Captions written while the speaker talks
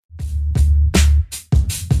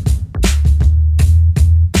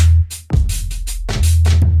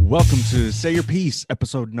Welcome to Say Your Piece,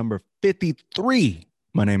 episode number 53.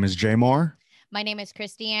 My name is Jay Moore. My name is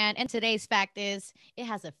Christiane, and today's fact is it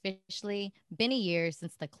has officially been a year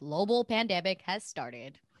since the global pandemic has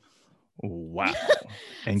started. Wow.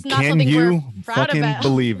 And It's not can something we're you proud fucking about.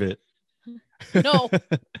 believe it? No.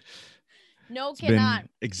 No, It's cannot. been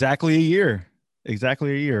exactly a year.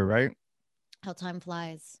 Exactly a year, right? How time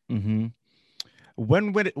flies. Mm-hmm.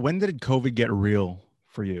 When did COVID get real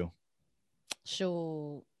for you?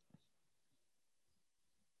 So,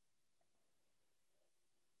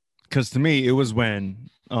 Because to me, it was when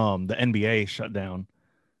the NBA shut down.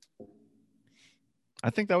 I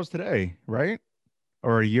think that was today, right?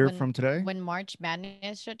 Or a year from today? when March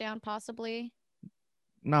Madness shut down, possibly.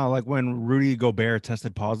 No, like when Rudy Gobert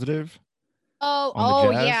tested positive on the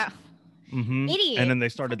Oh, Jazz. yeah. Mm-hmm. And Idiot. then they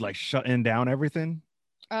started like shutting down everything.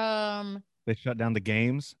 Um, They shut down the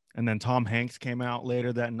games. And then Tom Hanks came out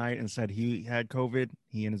later that night and said he had COVID,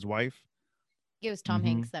 he and his wife. it was Tom Mm-hmm.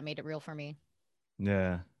 Hanks that made it real for me.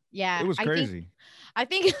 Yeah. Yeah, It was crazy. I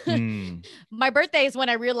think my birthday is when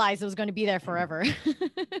I realized it was going to be there forever.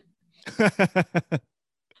 I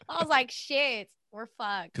was like, shit, we're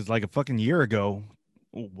fucked. Because like a fucking year ago,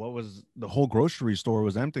 what was the whole grocery store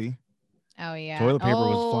was empty. Oh, yeah. Toilet paper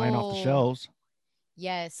was flying off the shelves.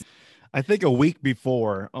 Yes. I think a week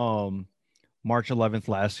before March 11th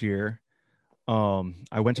last year,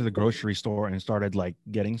 I went to the grocery store and started like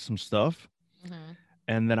getting some stuff. Mm-hmm.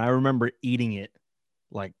 And then I remember eating it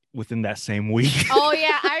like within that same week. Oh,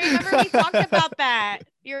 yeah. I remember we talked about that.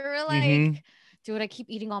 You were like, mm-hmm. dude, I keep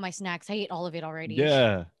eating all my snacks. I ate all of it already.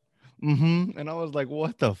 Yeah. Mm-hmm. And I was like,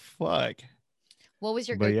 what the fuck? What was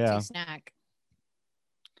your go-to snack?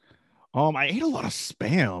 I ate a lot of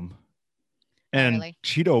Spam and really?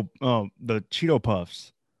 Cheeto, the Cheeto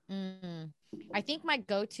Puffs. I think my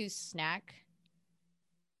go-to snack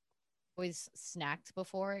was snacked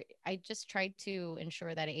before. I just tried to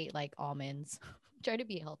ensure that I ate like almonds. Try to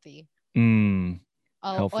be healthy.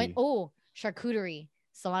 Healthy. Charcuterie,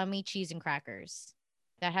 salami, cheese, and crackers.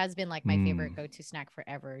 That has been like my favorite go-to snack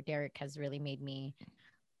forever. Derek has really made me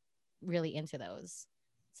really into those.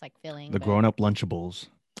 It's like filling. The grown-up Lunchables.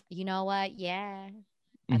 You know what? Yeah.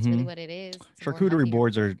 That's really what it is. It's charcuterie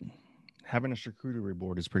boards having a charcuterie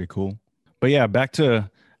board is pretty cool. But yeah, back to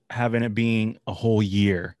having it being a whole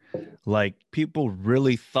year. Like people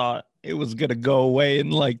really thought it was going to go away in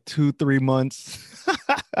like 2-3 months.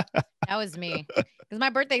 That was me. Because my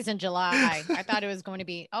birthday's in July. I thought it was going to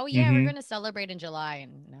be, we're going to celebrate in July.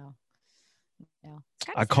 And no.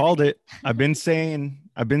 I called it. I've been saying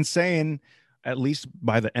at least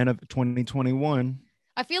by the end of 2021.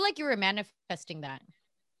 I feel like you were manifesting that.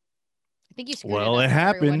 I think you screwed it up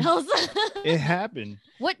happened. It happened.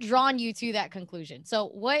 What drawn you to that conclusion? So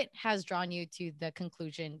what has drawn you to the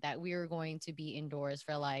conclusion that we were going to be indoors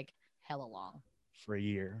for like hella long? For a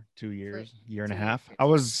year, 2 years, year and a half. I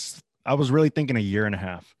was really thinking a year and a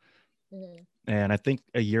half. Mm-hmm. And I think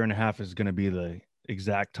a year and a half is going to be the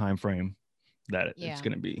exact time frame that it's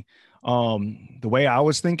going to be. The way I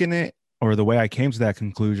was thinking it, or the way I came to that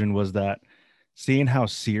conclusion, was that seeing how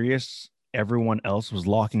serious everyone else was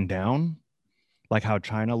locking down, like how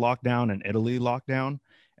China locked down and Italy locked down,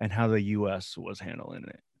 and how the US was handling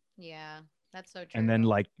it. Yeah, that's so true. And then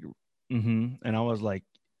like, and I was like,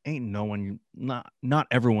 ain't no one, not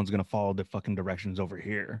everyone's going to follow the fucking directions over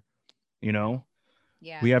here. You know?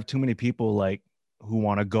 Yeah. We have too many people like who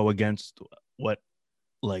want to go against what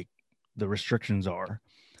like the restrictions are.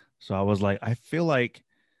 So I was like, I feel like,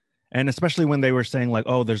 and especially when they were saying like,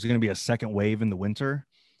 oh, there's going to be a second wave in the winter.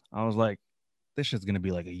 I was like, this shit's going to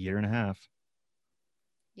be like a year and a half.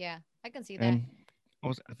 Yeah, I can see that. And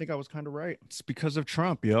I think I was kind of right. It's because of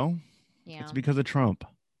Trump, yo. Yeah. It's because of Trump.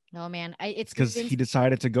 No, man. It's because he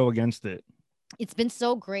decided to go against it. It's been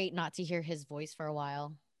so great not to hear his voice for a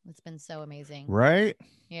while. It's been so amazing. Right?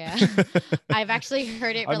 Yeah. I've actually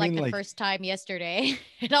heard it for the first time yesterday.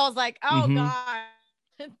 And I was like, oh, God.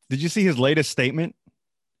 Did you see his latest statement?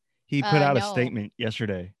 He put out a statement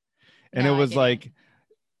yesterday. And it was like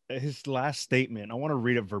his last statement. I want to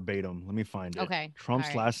read it verbatim. Let me find it. Okay.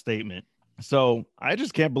 Trump's last statement. So I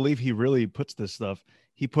just can't believe he really puts this stuff.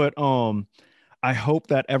 He put, I hope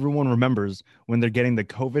that everyone remembers when they're getting the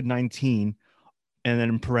COVID-19, and then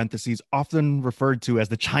in parentheses, often referred to as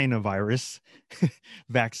the China virus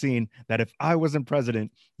vaccine, that if I wasn't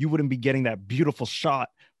president, you wouldn't be getting that beautiful shot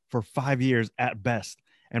for 5 years at best,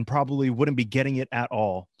 and probably wouldn't be getting it at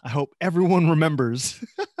all. I hope everyone remembers.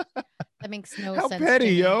 That makes no How sense. How petty,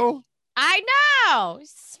 yo. I know.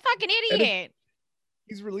 He's a fucking idiot.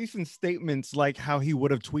 He's releasing statements like how he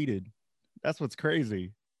would have tweeted. That's what's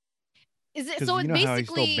crazy. Is it so? It's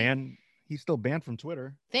basically he's still banned from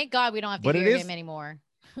Twitter. Thank God we don't have to hear him anymore.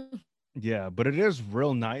 Yeah, but it is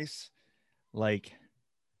real nice. Like,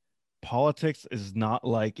 politics is not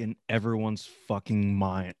like in everyone's fucking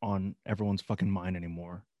mind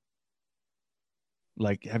anymore.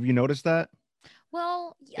 Like, have you noticed that?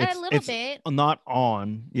 Well, a little bit. Not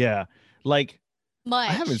on. Yeah. Like, much.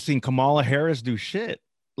 I haven't seen Kamala Harris do shit.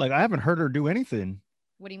 Like, I haven't heard her do anything.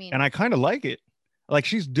 What do you mean? And I kind of like it. Like,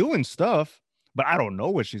 she's doing stuff, but I don't know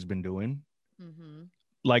what she's been doing. Mm-hmm.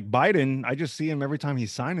 Like Biden, I just see him every time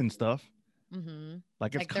he's signing stuff. Mm-hmm.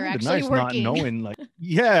 Like, it's kind of nice working. Not knowing, like,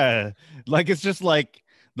 yeah, like, it's just like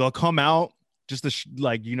they'll come out just to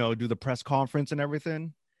like, you know, do the press conference and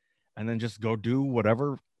everything, and then just go do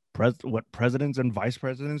whatever what presidents and vice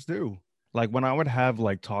presidents do. Like, when I would have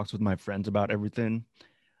like talks with my friends about everything,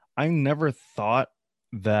 I never thought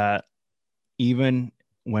that even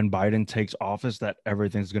when Biden takes office, that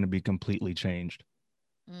everything's going to be completely changed.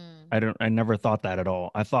 I never thought that at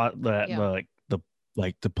all. I thought that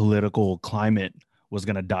the political climate was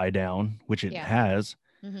going to die down, which it has.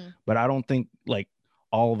 Mm-hmm. But I don't think like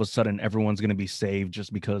all of a sudden everyone's going to be saved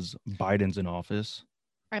just because Biden's in office.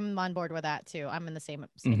 I'm on board with that too. I'm in the same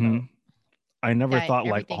boat. I never thought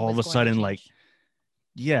like all of a sudden like,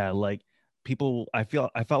 yeah, like people, I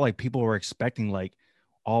felt like people were expecting like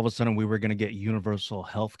all of a sudden we were going to get universal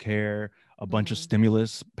health care, a bunch of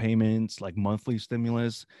stimulus payments, like monthly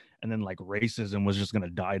stimulus, and then like racism was just going to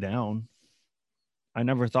die down. I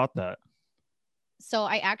never thought that. So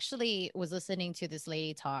I actually was listening to this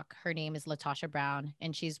lady talk. Her name is Latasha Brown,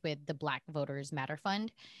 and she's with the Black Voters Matter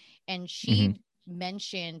Fund. And she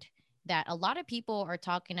mentioned that a lot of people are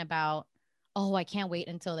talking about, oh, I can't wait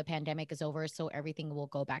until the pandemic is over so everything will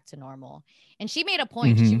go back to normal. And she made a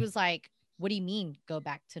point. She was like, what do you mean go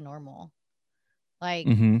back to normal? Like,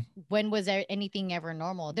 when was there anything ever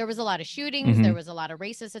normal? There was a lot of shootings. There was a lot of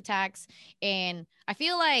racist attacks. And I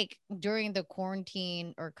feel like during the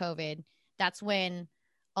quarantine or COVID, that's when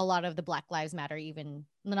a lot of the Black Lives Matter, even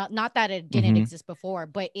not that it didn't exist before,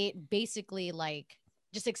 but it basically like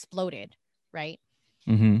just exploded. Right.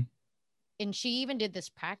 And she even did this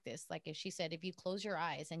practice. Like, if she said, if you close your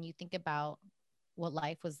eyes and you think about what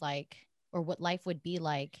life was like, or what life would be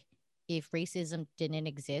like if racism didn't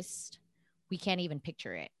exist, we can't even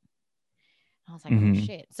picture it. I was like, oh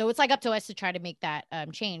shit. So it's like up to us to try to make that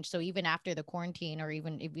change. So even after the quarantine, or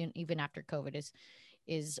even after COVID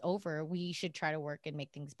is over, we should try to work and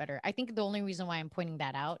make things better. I think the only reason why I'm pointing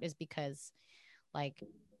that out is because like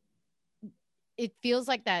it feels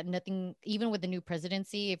like that nothing, even with the new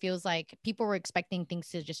presidency, it feels like people were expecting things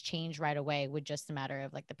to just change right away with just a matter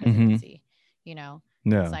of like the presidency, you know?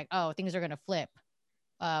 Yeah. It's like, oh, things are going to flip.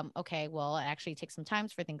 Okay, well, it actually takes some time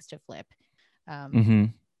for things to flip.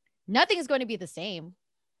 Nothing is going to be the same.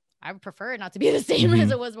 I would prefer it not to be the same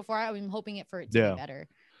as it was before. I'm hoping for it to be better.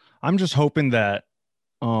 I'm just hoping that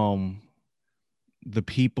the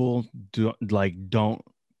people don't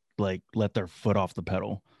let their foot off the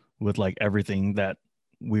pedal with like everything that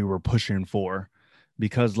we were pushing for,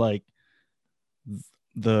 because like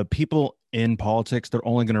the people in politics, they're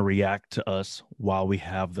only going to react to us while we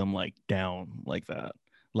have them like down like that,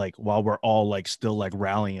 like while we're all like still like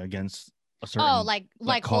rallying against a certain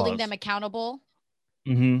like holding them accountable.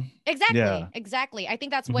 Exactly. I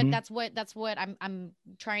think that's what I'm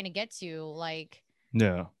trying to get to. Like,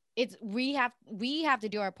 it's we have to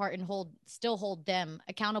do our part and hold them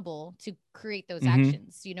accountable to create those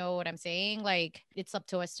actions. You know what I'm saying? Like, it's up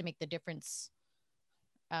to us to make the difference.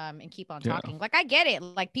 And keep on talking. Like, I get it.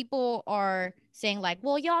 Like, people are saying like,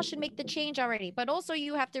 well, y'all should make the change already. But also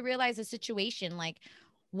you have to realize the situation. Like,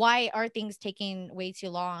 why are things taking way too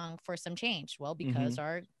long for some change? Well, because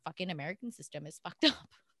our fucking American system is fucked up.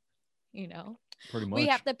 You know, pretty much. We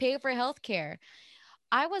have to pay for healthcare.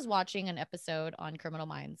 I was watching an episode on Criminal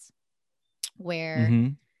Minds where,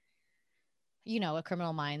 you know, a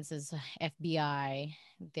Criminal Minds is FBI.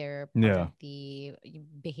 They're part of the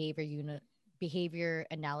behavior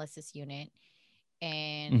analysis unit.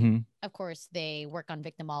 And of course, they work on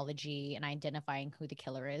victimology and identifying who the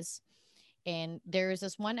killer is. And there's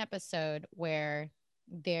this one episode where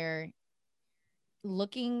they're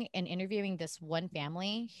looking and interviewing this one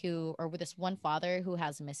family with this one father who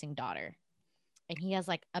has a missing daughter. And he has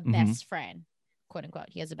like a best friend, quote unquote.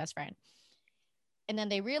 He has a best friend. And then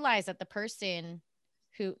they realize that the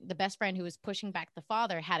best friend who was pushing back the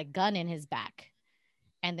father had a gun in his back.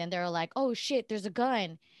 And then they're like, oh shit, there's a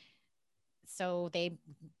gun. So they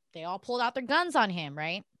all pulled out their guns on him,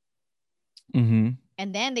 right? And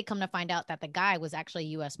then they come to find out that the guy was actually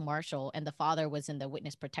a U.S. Marshal and the father was in the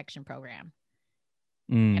witness protection program.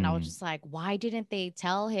 And I was Mm. just like, why didn't they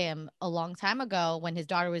tell him a long time ago when his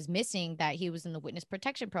daughter was missing that he was in the witness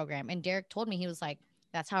protection program? And Derek told me, he was like,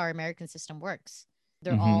 that's how our American system works.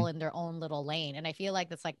 They're Mm-hmm. all in their own little lane. And I feel like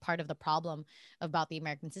that's like part of the problem about the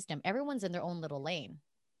American system. Everyone's in their own little lane.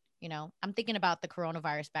 You know, I'm thinking about the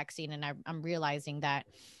coronavirus vaccine, and I'm realizing that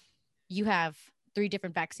you have three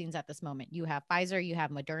different vaccines at this moment. You have Pfizer, you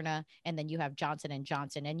have Moderna, and then you have Johnson and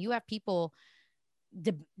Johnson. And you have people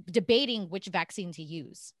de- debating which vaccine to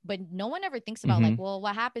use, but no one ever thinks about Mm-hmm. like, well,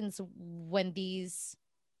 what happens when these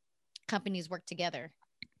companies work together?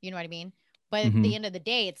 You know what I mean? But at Mm-hmm. the end of the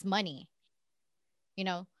day, it's money, you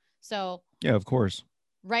know? So, Yeah, of course.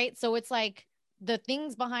 right. So it's like the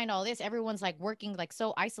things behind all this, everyone's like working like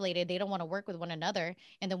so isolated. They don't want to work with one another.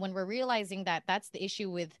 And then when we're realizing that that's the issue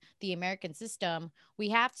with the American system, we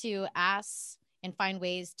have to ask and find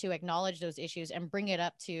ways to acknowledge those issues and bring it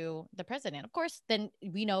up to the president. Of course, then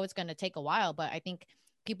we know it's going to take a while, but I think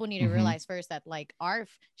people need to Mm-hmm. realize first that like our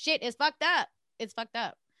shit is fucked up. It's fucked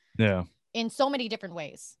up Yeah. in so many different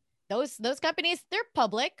ways. Those companies, they're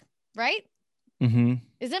public, right? Mm-hmm.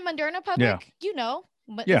 Isn't Moderna Yeah. public? You know,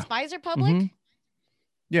 but is Yeah. Pfizer Mm-hmm. public?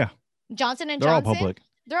 Yeah. Johnson and They're all Johnson, public.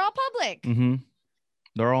 they're all public. Mm-hmm.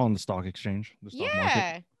 They're all on the stock exchange, the stock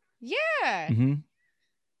market. Yeah. Yeah. Mm-hmm.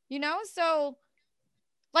 You know, so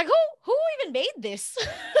like who even made this?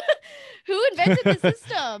 Who invented the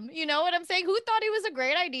system? You know what I'm saying? Who thought it was a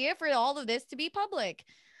great idea for all of this to be public?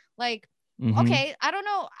 Like, Mm-hmm. okay, I don't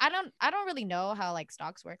know. I don't really know how like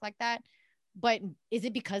stocks work like that. But is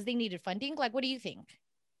it because they needed funding? Like, what do you think?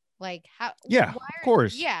 Like how Yeah, why of are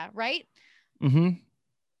course. yeah, right? Mm-hmm.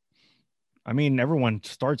 I mean, everyone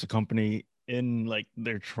starts a company in like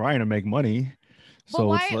they're trying to make money. But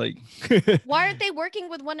So it's why like why aren't they working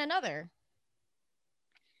with one another?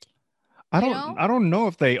 I You don't know? I don't know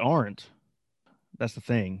if they aren't. That's the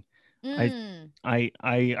thing. I Mm.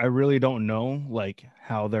 I really don't know like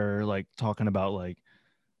how they're like talking about like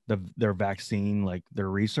their vaccine, like their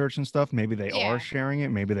research and stuff. Maybe they are Yeah. sharing it,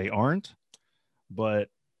 maybe they aren't, but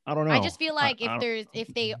I don't I know. just feel I, like I don't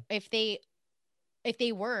if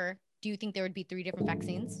they were, do you think there would be three different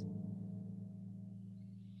vaccines?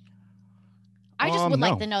 I just would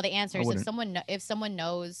like no, to know the I answers. wouldn't. If someone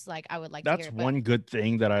knows, like I would like to hear That's it. But one good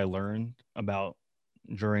thing that I learned about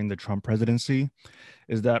during the Trump presidency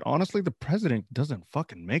is that honestly the president doesn't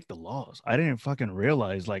fucking make the laws. I didn't fucking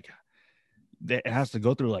realize like that it has to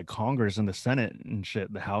go through like Congress and the Senate and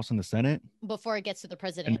shit, the House and the Senate before it gets to the and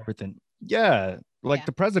president, everything. Yeah, like yeah,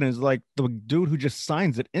 the president is like the dude who just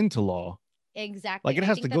signs it into law. exactly. Like And it I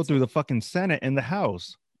has think to go that's through the fucking Senate and the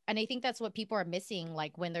House. what people are missing.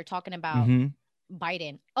 Like when they're talking about Mm-hmm.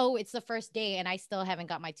 Biden. Oh, it's the first day, and I still haven't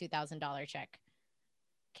got my $2,000 check.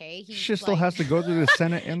 Okay, Shit he's still like has to go through the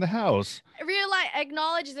Senate and the House. realize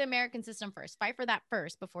acknowledge the American system first. Fight for that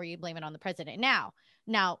first before you blame it on the president. Now,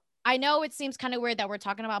 I know it seems kind of weird that we're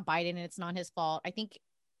talking about Biden and it's not his fault. I think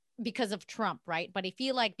because of Trump, right? But I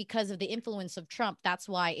feel like because of the influence of Trump, that's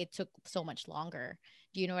why it took so much longer.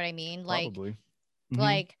 Do you know what I mean? Probably. Mm-hmm.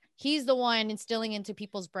 Like he's the one instilling into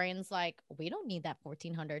people's brains like we don't need that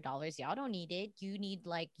 $1,400. Y'all don't need it. You need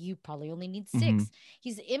like you probably only need Mm-hmm. six.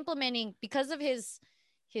 He's implementing because of his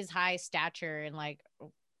high stature and like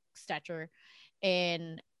stature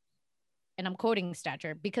and I'm quoting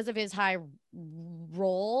stature because of his high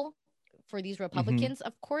role for these Mm-hmm. Republicans,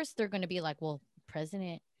 of course they're going to be like, well,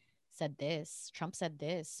 president said this, Trump said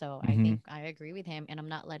this, so I Mm-hmm. think I agree with him and I'm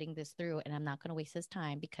not letting this through and I'm not going to waste his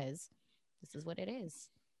time because this is what it is.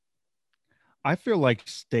 I feel like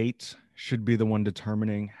states should be the one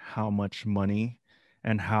determining how much money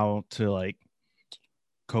and how to like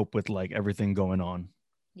cope with like everything going on.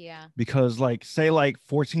 Yeah, Because like say like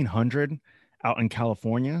 1400 out in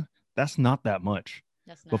California, that's not that much.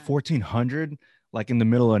 that's But not. 1400 like in the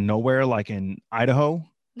middle of nowhere like in Idaho,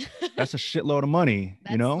 that's a shitload of money, you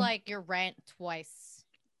That's know? like your rent twice,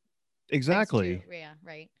 times two. Exactly. Yeah,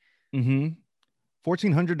 right. Mhm.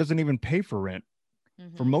 1400 doesn't even pay for rent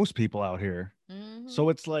for Mm-hmm. most people out here. Mm-hmm. So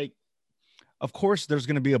it's like of course there's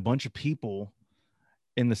going to be a bunch of people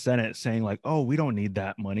in the Senate saying like, "Oh, we don't need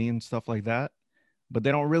that money" and stuff like that. But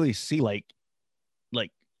they don't really see like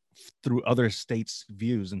through other states'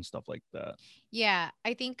 views and stuff like that. Yeah,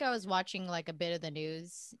 I think I was watching like a bit of the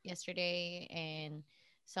news yesterday and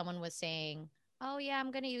someone was saying, "Oh yeah,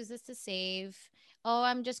 I'm going to use this to save. Oh,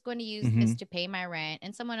 I'm just going to use Mm-hmm. this to pay my rent."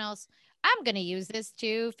 And someone else, "I'm going to use this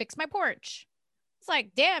to fix my porch." It's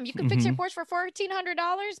like, "Damn, you can fix your Mm-hmm. porch for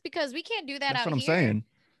 $1,400 because we can't do that That's out what I'm here." saying.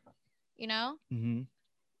 You know? Mm-hmm.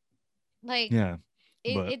 Like Yeah,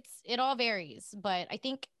 but it all varies, but I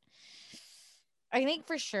think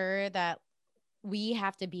for sure that we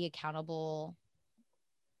have to be accountable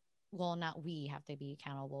well, not we have to be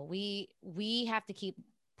accountable. We have to keep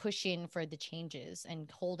pushing for the changes and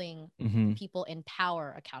holding Mm-hmm. people in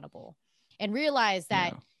power accountable, and realize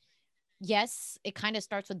that Yeah. yes, it kind of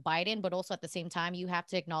starts with Biden, but also at the same time, you have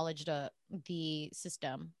to acknowledge the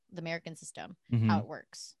system, the American system, how Mm-hmm. it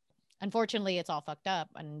works. Unfortunately, it's all fucked up,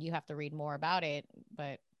 and you have to read more about it.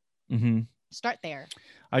 But Mm-hmm. start there.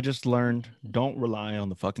 I just learned don't rely on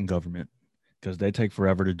the fucking government because they take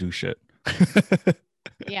forever to do shit.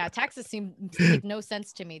 Yeah, taxes seem to make no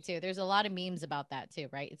sense to me too. There's a lot of memes about that too,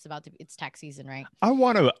 right? It's tax season, right?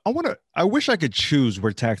 I wish I could choose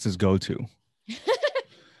where taxes go to.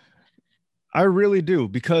 I really do,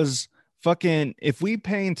 because fucking if we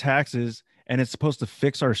paying taxes and it's supposed to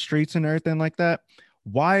fix our streets and everything like that,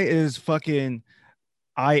 why is fucking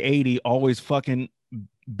I-80 always fucking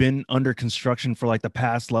been under construction for like the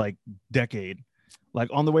past like decade? Like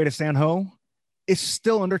on the way to San Ho, it's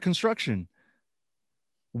still under construction.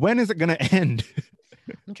 When is it gonna end?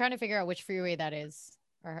 I'm trying to figure out which freeway that is.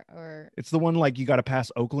 Or It's the one like you got to pass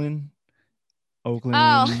Oakland, oh,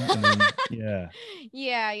 and then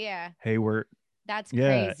yeah, yeah. Hayward. That's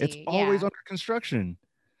Yeah, it's crazy. always Yeah, under construction.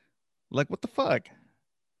 Like what the fuck?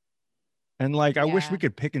 And like I wish we yeah.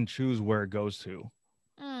 could pick and choose where it goes to.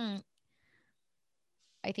 Mm,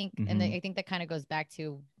 I think, and Mm-hmm. I think that kind of goes back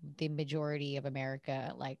to the majority of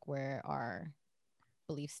America, like where our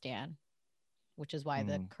beliefs stand, which is why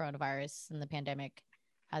the Mm. coronavirus and the pandemic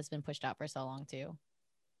has been pushed out for so long too.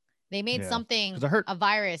 They made Yeah, something because I heard. a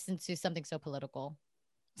virus into something so political.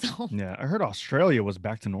 So Yeah, I heard Australia was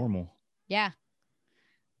back to normal. yeah,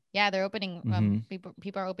 yeah, they're opening. Mm-hmm.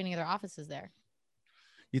 People are opening their offices there.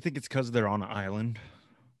 You think it's because they're on an island?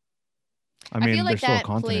 I I feel mean, they're like still a that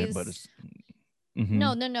continent, but plays. it's mm-hmm.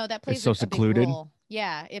 No. That It's plays so a big secluded. role.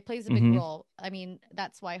 Yeah, it plays a big Mm-hmm. role. I mean,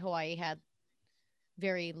 that's why Hawaii had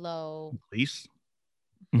very low. Least.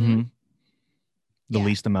 Hmm? Mm-hmm. The Yeah,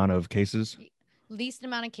 least amount of cases. least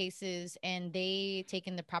amount of cases, and they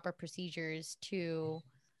taken the proper procedures to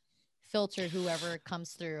filter whoever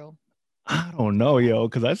comes through. I don't know, yo,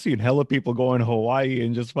 because I've seen hella people going to Hawaii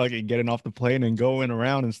and just fucking getting off the plane and going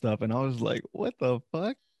around and stuff, and I was like, what the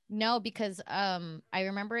fuck? No, because I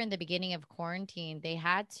remember in the beginning of quarantine, they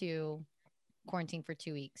had to quarantine for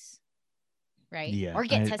 2 weeks, right? Yeah, Or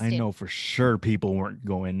get I tested. know for sure people weren't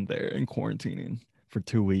going there and quarantining for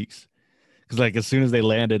 2 weeks. Because like as soon as they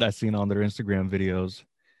landed, I seen on their Instagram videos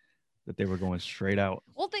that they were going straight out.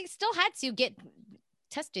 Well, they still had to get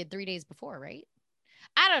tested 3 days before, right?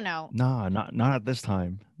 I don't know. Nah, not at this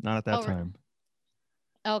time. Not at that Oh, time.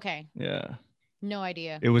 okay. Yeah. No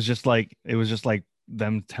idea. It was just like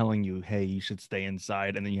them telling you, hey, you should stay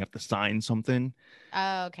inside, and then you have to sign something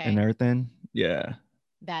and Okay. everything. Yeah.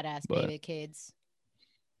 Badass But baby kids.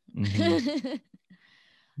 mhm.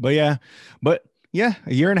 But yeah, but yeah,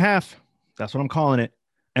 a year and a half. That's what I'm calling it.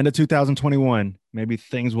 End of 2021. Maybe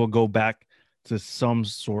things will go back to some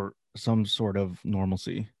sort of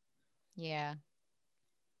normalcy. Yeah.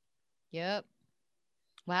 Yep.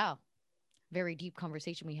 Wow. Very deep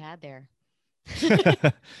conversation we had there.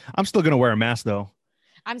 I'm still gonna wear a mask though.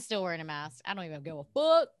 I'm still wearing a mask. I don't even give a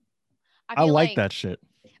fuck. I I feel like like that shit.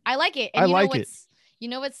 I like it. I And like it. you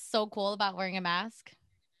know what's so cool about wearing a mask?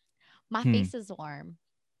 My Hmm. face is warm.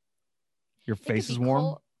 Your It could face be is warm.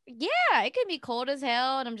 cold. Yeah, it could be cold as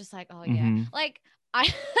hell. And I'm just like, oh yeah. Mm-hmm. Like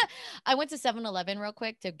I I went to 7-Eleven real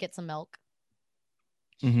quick to get some milk.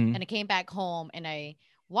 Mm-hmm. And I came back home and I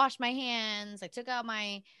washed my hands. I took out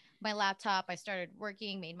my laptop. I started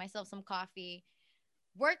working, made myself some coffee.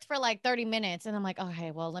 Worked for like 30 minutes and I'm like,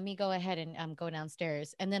 okay, well, let me go ahead and go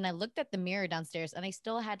downstairs. And then I looked at the mirror downstairs and I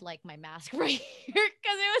still had like my mask right here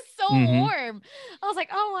because it was so Mm-hmm. warm. I was like,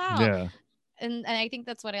 oh wow. Yeah. And I think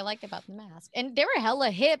that's what I liked about the mask. And they were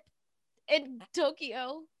hella hip in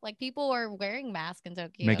Tokyo. Like people were wearing masks in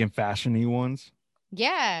Tokyo. Making fashiony ones.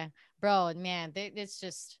 Yeah, bro, man, it's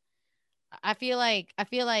just I feel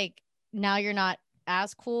like now you're not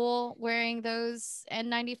as cool wearing those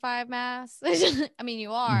N95 masks. I mean,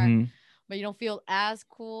 you are, Mm-hmm. but you don't feel as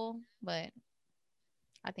cool. But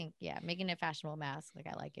I think, yeah, making it fashionable mask, like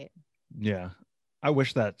I like it. Yeah. I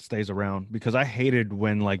wish that stays around because I hated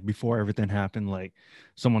when like before everything happened, like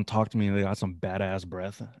someone talked to me and they got some badass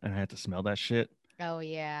breath and I had to smell that shit. Oh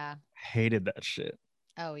yeah, Hated that shit.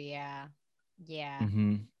 oh yeah, yeah.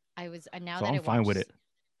 Mm-hmm. I was now So that I I'm fine with watched, it.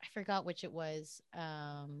 I forgot which it was.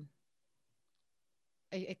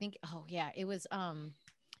 I think, oh yeah, it was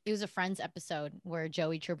a Friends episode where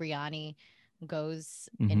Joey Tribbiani goes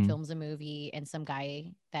and Mm-hmm. films a movie and some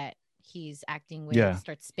guy that he's acting with Yeah.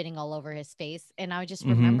 starts spitting all over his face. And I just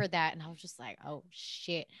Mm-hmm. remember that and I was just like, oh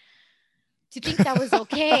shit. To think that was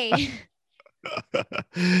okay.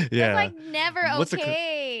 It's Yeah. like never What's a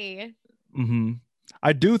okay. mm-hmm.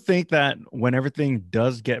 I do think that when everything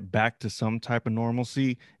does get back to some type of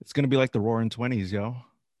normalcy, it's gonna be like the Roaring Twenties, yo.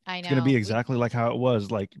 I It's gonna be know. exactly like how it was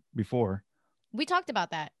like before. We talked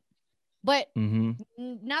about that. But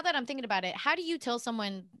Mm-hmm. now that I'm thinking about it, how do you tell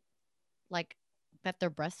someone like that their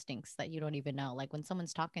breath stinks that you don't even know? Like when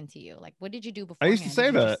someone's talking to you, like what did you do I used to beforehand? Did say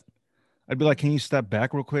you that. just I'd be like, "Can you step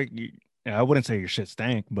back real quick?" Yeah, I wouldn't say your shit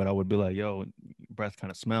stank, but I would be like, "Yo, your breath kind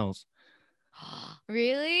of smells."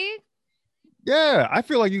 really? Yeah, I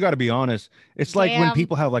feel like you got to be honest. It's like when Damn.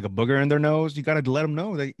 people have like a booger in their nose, you got to let them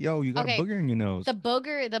know that, yo, you got a Okay. booger in your nose. The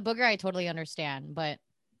booger I totally understand, but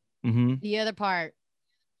Mm-hmm. the other part,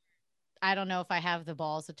 I don't know if I have the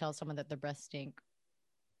balls to tell someone that their breath stink.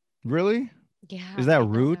 Really? Is Yeah, that I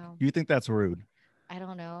don't rude? know. You think that's rude? I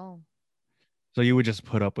don't know. So you would just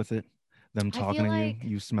put up with it, them I talking feel to you, like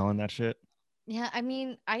you smelling that shit? yeah, I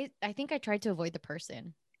mean, I think I tried to avoid the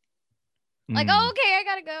person. Like, oh, Mm. okay, I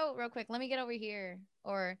gotta go real quick. Let me get over here.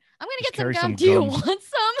 Or I'm gonna Just get some carry gum. some Do you gums. want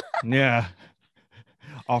some? Yeah.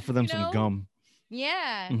 Offer them You some know? gum.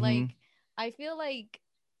 Yeah. Mm-hmm. Like, I feel like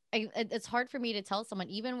it's hard for me to tell someone,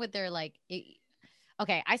 even with their like.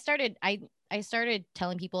 Okay, I started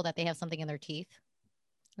telling people that they have something in their teeth.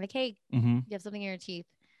 Like, hey, Mm-hmm. you have something in your teeth.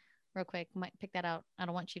 Real quick, might pick that out. I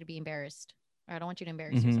don't want you to be embarrassed, or I don't want you to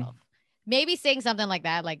embarrass Mm-hmm. yourself. Maybe saying something like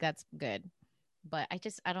that, like that's good. But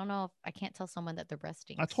I don't know if I can't tell someone that their breath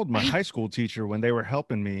I stinks. told my high school teacher when they were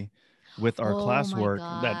helping me with our Oh my classwork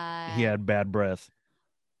that he God. had bad breath.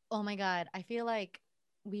 Oh my God. I feel like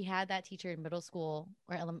we had that teacher in middle school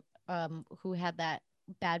or who had that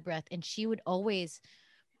bad breath, and she would always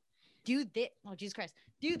do this. Oh, Jesus Christ.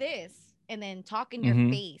 Do this and then talk in your Mm-hmm.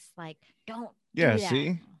 face. Like, don't Yeah, do that.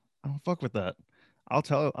 see? I don't fuck with that. I'll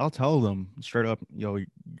tell them straight up, yo, your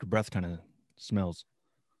breath kind of smells.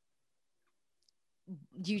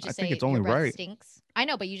 Do you I just think say it's only your breath right. stinks? I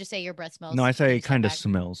know, but you just say your breath No, I smells. Can say you it step kind of back?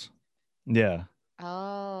 smells. Yeah.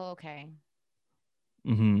 Oh, okay.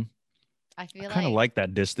 Mm-hmm. I I feel kind of like like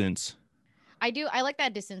that distance. I do. I like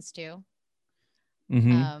that distance too.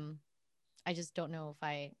 Mm-hmm. Um, I just don't know if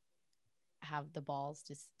I have the balls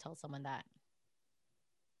to tell someone that.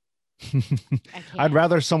 I I'd can't.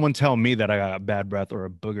 rather someone tell me that I got bad breath or a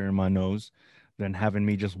booger in my nose than having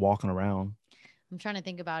me just walking around. I'm trying to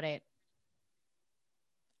think about it.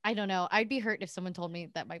 I don't know. I'd be hurt if someone told me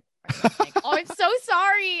that my breath stank. Oh, I'm so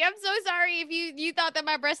sorry. I'm so sorry if you thought that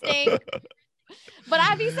my breath stank. But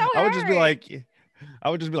I'd be so I would just be hurt. like, I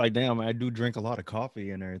would just be like, damn, I do drink a lot of coffee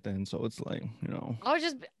and everything. So it's like, I would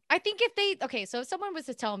just. I think if they okay, so if someone was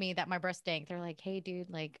to tell me that my breath stank, they're like, "Hey, dude,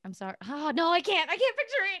 like, I'm sorry." Oh no, I can't. I can't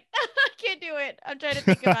picture it. I can't do it. I'm trying to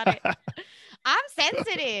think about it. I'm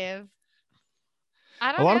sensitive. I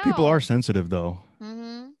a don't lot of people are know. sensitive though.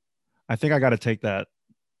 Hmm. I think I got to take that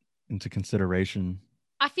into consideration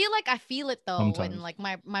I feel like I feel it though when sometimes. like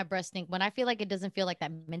my breast stink when I feel like it doesn't feel like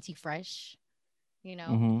that minty fresh, you know.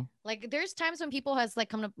 Mm-hmm. Like there's times when people has like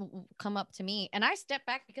come up to me and I step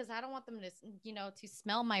back because I don't want them to to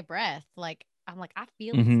smell my breath. Like I'm like I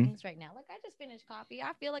feel these Mm-hmm. things right now. Like I just finished coffee.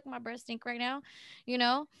 I feel like my breast stink right now, you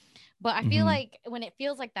know. But I feel Mm-hmm. like when it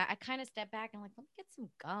feels like that, I kind of step back and like let me get some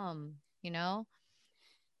gum, you know.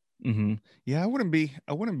 Mm-hmm. Yeah, I wouldn't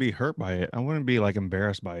be hurt by it. I wouldn't be like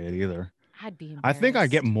embarrassed by it either. I'd be I think I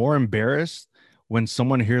get embarrassed. more embarrassed when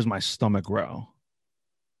someone hears my stomach growl.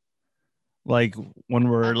 Like when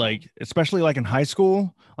we're Okay. like, especially like in high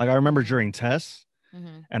school, like I remember Mm-hmm. during tests,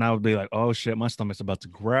 Mm-hmm. and I would be like, oh shit, my stomach's about to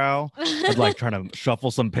growl. I'd like try to shuffle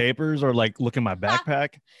some papers or like look in my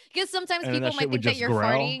backpack, Because sometimes and then that people shit might would think that just you're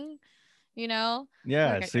growl. farting, you know? They're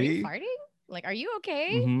Yeah, like, are you see? farting? Like, are you okay?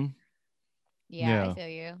 Mm-hmm. Yeah, I Yeah. feel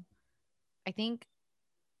you. I think,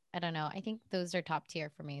 I don't know. I think those are top tier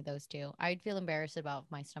for me, those two. I'd feel embarrassed about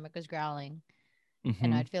if my stomach was growling, and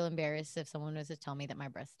Mm-hmm. I'd feel embarrassed if someone was to tell me that my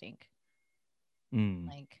breath stink. Mm.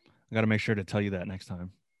 Like, I got to make sure to tell you that next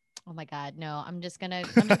time. oh my God, no, I'm just gonna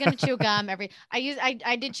chew gum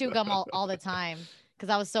I did chew gum all the time because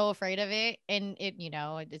I was so afraid of it. And it's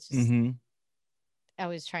just, Mm-hmm. I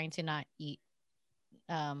was trying to not eat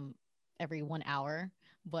um every 1 hour,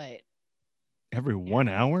 but Every yeah. 1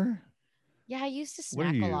 hour? Yeah, I used to What are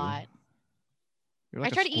snack a you? lot. You're I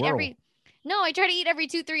like a try to eat squirrel. every No, I try to eat every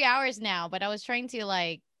 2-3 hours now, but I was trying to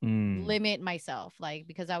like Mm. limit myself, like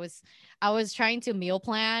because I was trying to meal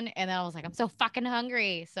plan and then I was like, I'm so fucking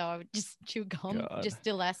hungry. So I would just chew gum God. just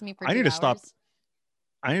to last me for I need two to stop. hours.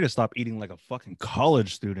 I need to stop eating like a fucking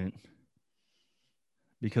college student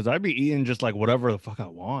because I'd be eating just like whatever the fuck I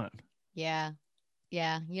want. Yeah.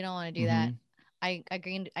 Yeah. You don't want to do that. Mm-hmm. I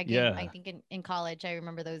gained, I Yeah. think in college, I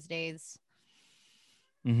remember those days.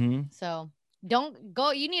 Mm-hmm. So Don't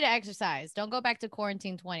go. You need to exercise. Don't go back to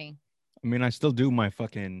quarantine 20. I mean, I still do I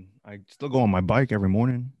still go on my bike every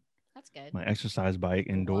morning. That's good. My exercise bike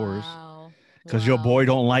indoors. Wow. Because your boy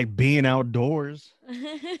don't like being outdoors.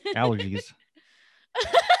 Allergies.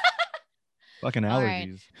 Fucking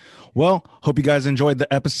allergies. Right. Well, hope you guys enjoyed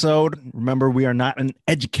the episode. Remember, we are not an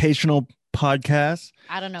educational podcast.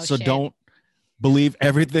 I don't know. So don't believe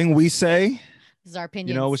everything we say. This is our opinion.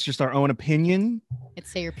 You know, it's just our own opinion.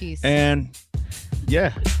 It's say your piece. And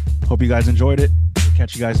yeah, hope you guys enjoyed it. We'll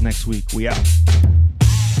catch you guys next week. We out.